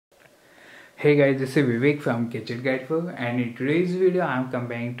Hey guys, this is Vivek from Gadget Guide for, and in today's video I am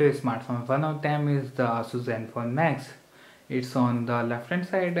comparing two smartphones. One of them is the Asus Zenfone Max. It's on the left hand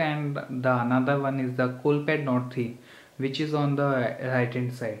side, and the another one is the Coolpad Note 3, which is on the right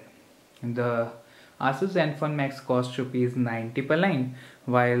hand side. The Asus Zenfone Max costs rupees 999,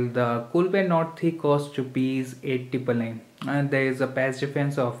 while the Coolpad Note 3 costs rupees 899. And there is a price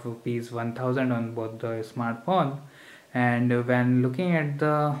difference of rupees 1000 on both the smartphone. And when looking at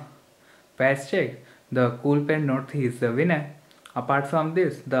the price check, the Coolpad Note 3 is the winner. Apart from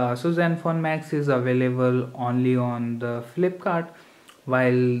this, the Asus Zenfone Max is available only on the Flipkart,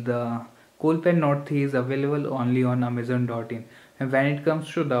 while the Coolpad Note 3 is available only on Amazon.in. And when it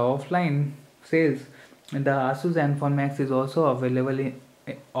comes to the offline sales, the Asus Zenfone Max is also available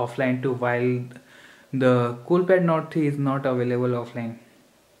offline too, while the Coolpad Note 3 is not available offline.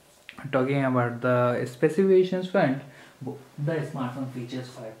 Talking about the specifications front, the smartphone features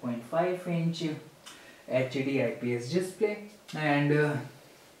 5.5-inch HD IPS display, and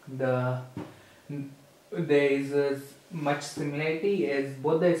there is much similarity as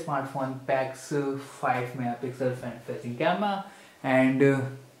both the smartphone packs 5 megapixel front-facing camera, and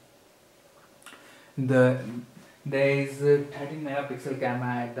there is 13 megapixel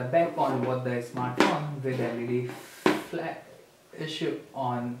camera at the back on both the smartphone with LED flash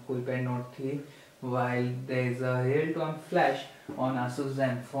on Coolpad Note 3, while there is a real-time flash on Asus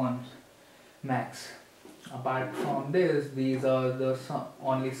Zenfone Max. Apart from this, these are the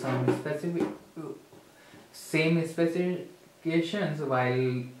only some same specifications,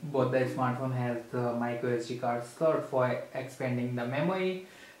 while both the smartphone has the micro SD card slot for expanding the memory,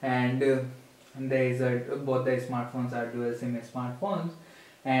 and there is both the smartphones are dual SIM smartphones,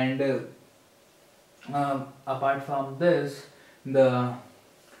 and apart from this,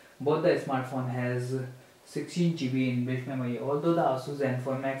 both the smartphone has 16 GB inbuilt memory. Although the Asus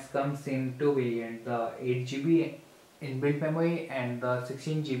Zenfone Max comes in two variants, the 8 GB inbuilt memory and the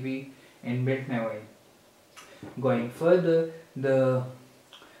 16 GB inbuilt memory. Going further, the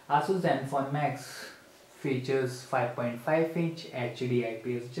Asus Zenfone Max features 5.5-inch HD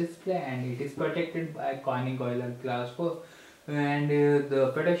IPS display, and it is protected by Corning Gorilla Glass 4, and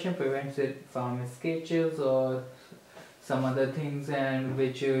the protection prevents it from scratches or some other things, and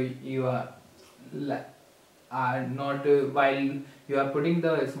which you are not while you are putting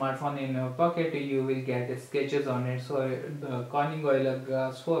the smartphone in your pocket, you will get sketches on it. So the Corning Gorilla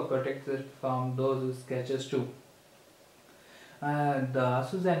Glass 4 protects it from those sketches too. The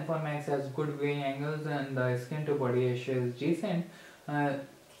Asus Zenfone Max has good viewing angles, and the skin to body ratio is decent.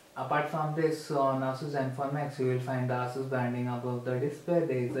 Apart from this, on Asus Zenfone Max you will find the Asus branding above the display.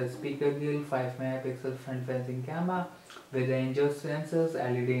 There is a speaker grill, 5 megapixel front facing camera with range of sensors,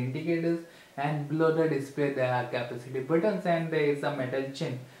 LED indicators, and below the display there are capacity buttons, and there is a metal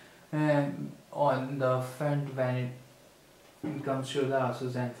chin on the front when it comes to the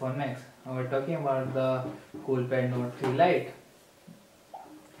Asus Zenfone Max. Now we're talking about the Coolpad Note 3 Lite.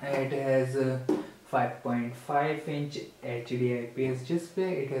 It has 5.5-inch HD IPS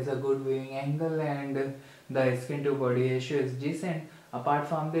display. It has a good viewing angle, and the skin to body ratio is decent. Apart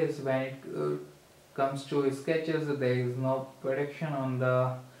from this, when it comes to sketches, there is no protection on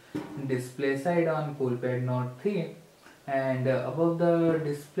the display side on Coolpad Note 3, and above the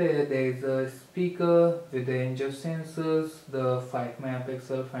display there is a speaker with a range of sensors, the 5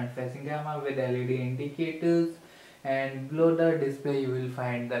 megapixel front facing camera with LED indicators, and below the display you will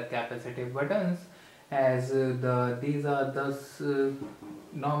find the capacitive buttons, as these are the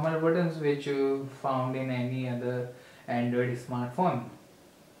normal buttons which you found in any other Android smartphone.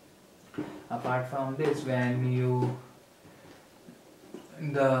 Apart from this, when you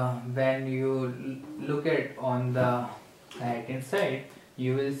look at on the right hand side,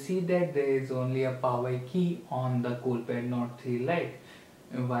 you will see that there is only a power key on the Coolpad Note 3 Lite,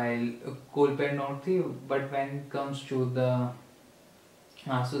 while Coolpad Note 3, but when it comes to the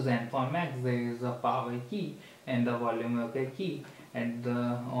Asus Zenfone Max, there is a power key and the volume rocker key. And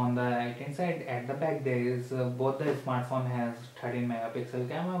on the right hand side at the back, there is both the smartphone has 13 megapixel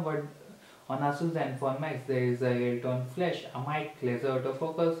camera, but on Asus Zenfone Max there is a real-time flash, a mic, laser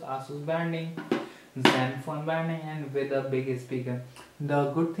autofocus, Asus branding, Zenfone branding, and with a big speaker.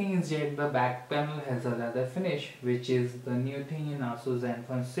 The good thing is that the back panel has a leather finish, which is the new thing in Asus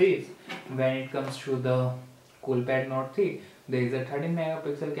Zenfone series. When it comes to the Coolpad Note 3, there is a 13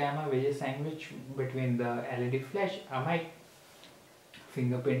 megapixel camera which is sandwiched between the LED flash, a mic,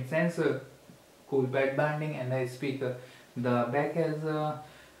 fingerprint sensor, Coolpad branding, and a speaker. The back has a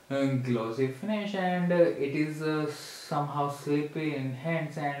glossy finish, and it is somehow slippery in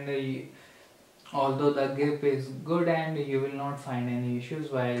hands, and Although the grip is good and you will not find any issues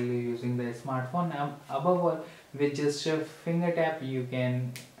while using the smartphone. Above all, with just a finger tap you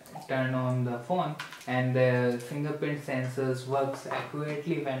can turn on the phone, and the fingerprint sensors works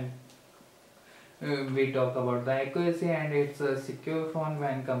accurately when we talk about the accuracy, and it's a secure phone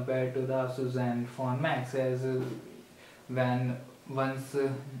when compared to the Asus Zenfone Max, as when once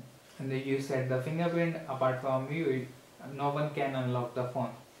you set the fingerprint, apart from you, no one can unlock the phone.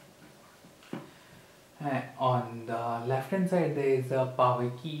 On the left hand side there is a power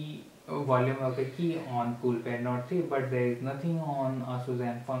key, volume of a key on Coolpad Note 3, but there is nothing on Asus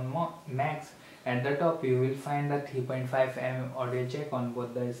Zenfone Max. At the top you will find the 3.5mm audio jack on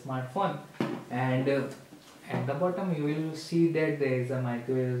both the smartphone, and at the bottom you will see that there is a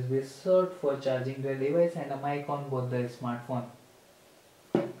micro USB slot for charging the device and a mic on both the smartphone.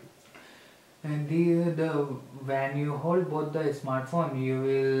 And the when you hold both the smartphone, you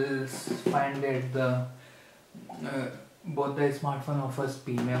will find that the both the smartphone offers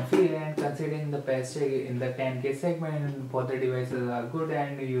premium feel, and considering the price tag in the 10K segment, both the devices are good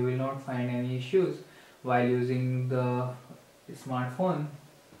and you will not find any issues while using the smartphone.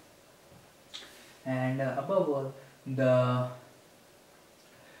 And above all, they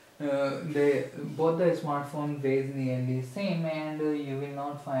both the smartphone weighs nearly same, and you will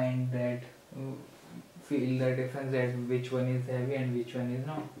not find that feel the difference that which one is heavy and which one is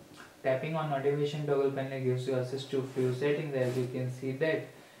not. Tapping on notification toggle panel gives you access to few settings, as you can see that,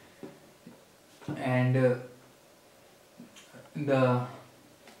 and the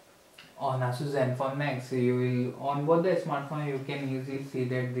on Asus Zenfone Max, you will on both the smartphone you can easily see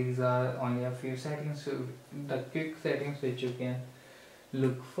that these are only a few settings, so the quick settings which you can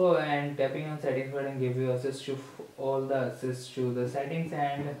look for, and tapping on settings button give you access to all the access to the settings.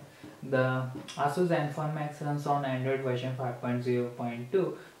 And the Asus Zenfone Max runs on Android version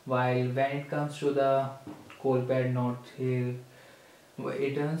 5.0.2, while when it comes to the Coolpad Note here,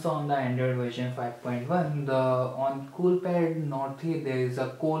 it runs on the Android version 5.1. The on Coolpad Note 3 there is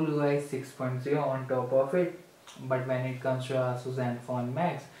a Cool UI 6.0 on top of it, but when it comes to Asus Zenfone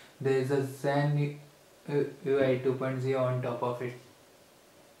Max there is a Zen UI 2.0 on top of it.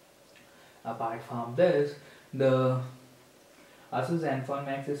 Apart from this, the Asus Zenfone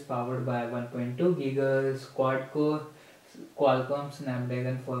Max is powered by 1.2 GHz quad-core Qualcomm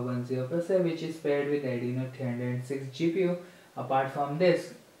Snapdragon 410 processor, which is paired with Adreno 306 GPU. Apart from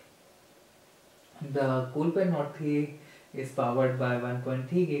this, the Coolpad Note 3 is powered by 1.3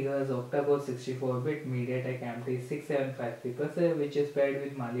 GHz octa-core 64-bit MediaTek MT6753 processor, which is paired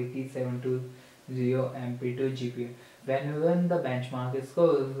with Mali T720 MP2 GPU. When you run the benchmark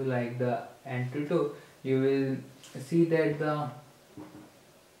scores like the N22, you will see that the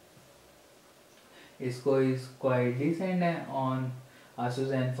score is quite decent on Asus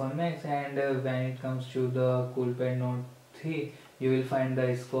Zenfone Max, and when it comes to the Coolpad Note 3, you will find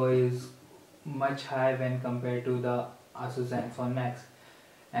the score is much higher when compared to the Asus Zenfone Max,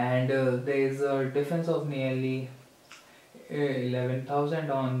 and there is a difference of nearly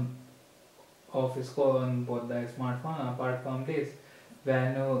 11,000 on of score on both the smartphone. Apart from this,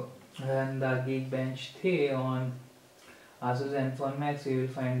 when you run the Geekbench 3 on Asus Zenfone Max, you will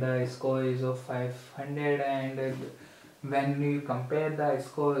find the score is of 500, and when you compare the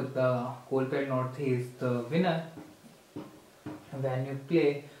score, the Coolpad Note 3 is the winner. When you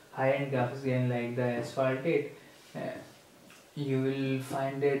play high-end graphics game like the Asphalt 8, you will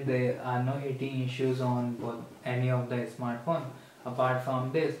find that there are no heating issues on both any of the smartphone. Apart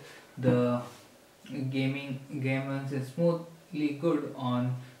from this, the game runs smoothly good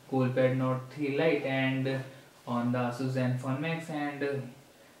on Coolpad Note 3 Lite and on the Asus Zenfone Max, and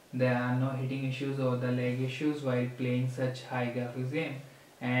there are no heating issues or the lag issues while playing such high graphics game.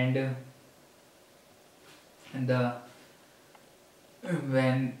 And the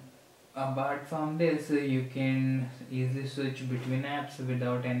when apart from this, you can easily switch between apps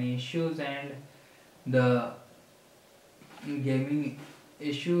without any issues, and the gaming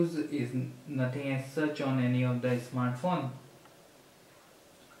issues is nothing as such on any of the smartphone.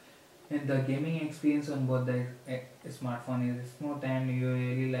 And the gaming experience on both the smartphone is smooth, and you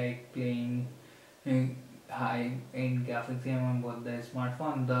really like playing high end graphics game on both the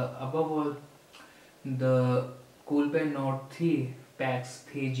smartphone. The above all, the Coolpad Note 3 packs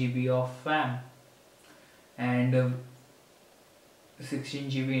 3 GB of RAM and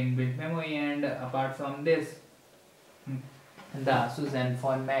 16 GB inbuilt memory, and apart from this, the Asus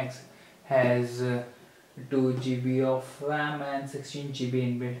Zenfone Max has 2 GB of RAM and 16 GB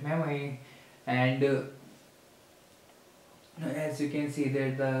inbuilt memory, and as you can see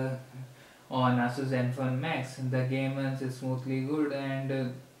that the on Asus Zenfone Max the game runs smoothly good,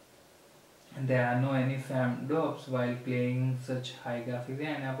 and There are no any frame drops while playing such high graphics,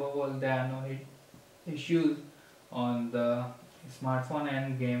 and above all there are no issues on the smartphone,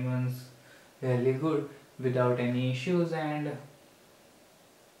 and game runs really good without any issues. And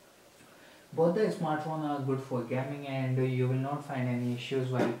both the smartphone are good for gaming, and you will not find any issues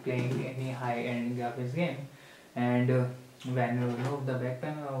while playing any high-end graphics game. And when you remove the back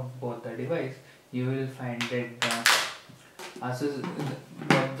panel of both the device, you will find that Asus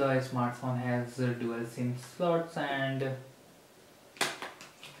both the smartphone has dual SIM slots, and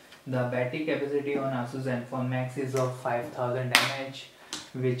the battery capacity on Asus Zenfone Max is of 5000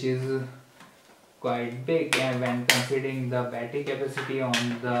 mAh, which is quite big, and when considering the battery capacity on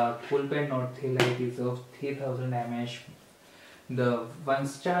the Coolpad Note 3 Lite is of 3000 mAh. The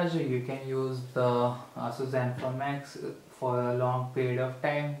once charged, you can use the Asus Zenfone Max for a long period of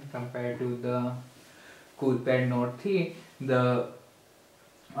time compared to the Coolpad Note 3. The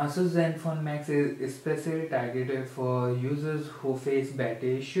Asus Zenfone Max is especially targeted for users who face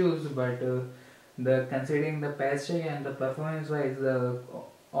battery issues, but the considering the price tag and the performance wise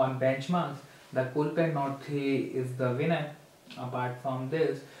on benchmarks, the Coolpad Note 3 is the winner. Apart from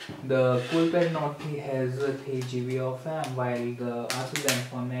this, the Coolpad Note 3 has 3 GB of RAM, while the Asus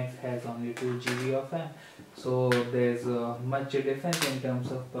Zenfone Max has only 2 GB of RAM. So there's much difference in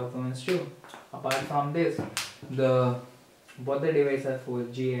terms of performance too. Apart from this, the both the devices are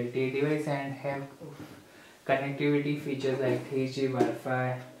 4G LTE device and have connectivity features like 3G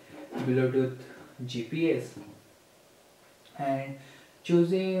Wi-Fi, Bluetooth, GPS. And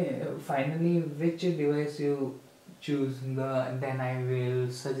choosing finally which device you choose, then I will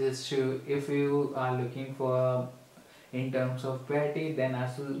suggest you, if you are looking for in terms of battery, then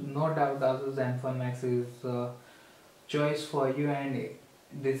Asus, no doubt Asus Zenfone Max is choice for you, and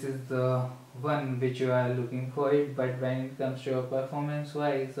this is the one which you are looking for it. But when it comes to your performance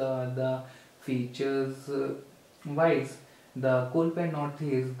wise, the features wise, the Coolpad Note 3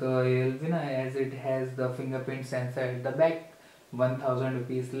 is the real winner, as it has the fingerprint sensor at the back, 1000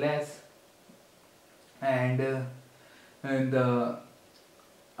 rupees less. And the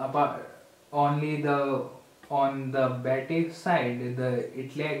apart only the on the battery side,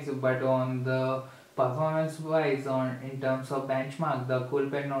 it lags, but on the performance wise, on in terms of benchmark, the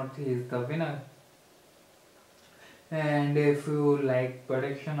Coolpad Note 3 is the winner. And if you like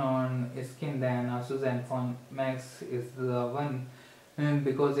protection on skin, then Asus Zenfone Max is the one,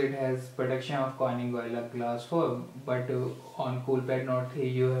 because it has protection of Corning Gorilla Glass 4. But on Coolpad Note 3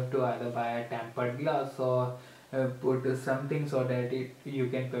 you have to either buy a tempered glass or put something so that you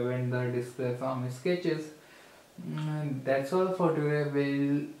can prevent the display from sketches. That's all for today.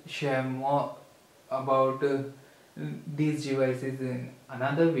 We'll share more about these devices in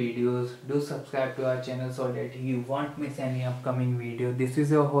another videos. Do subscribe to our channel so that you won't miss any upcoming video. This is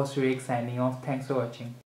your host Rick signing off. Thanks for watching.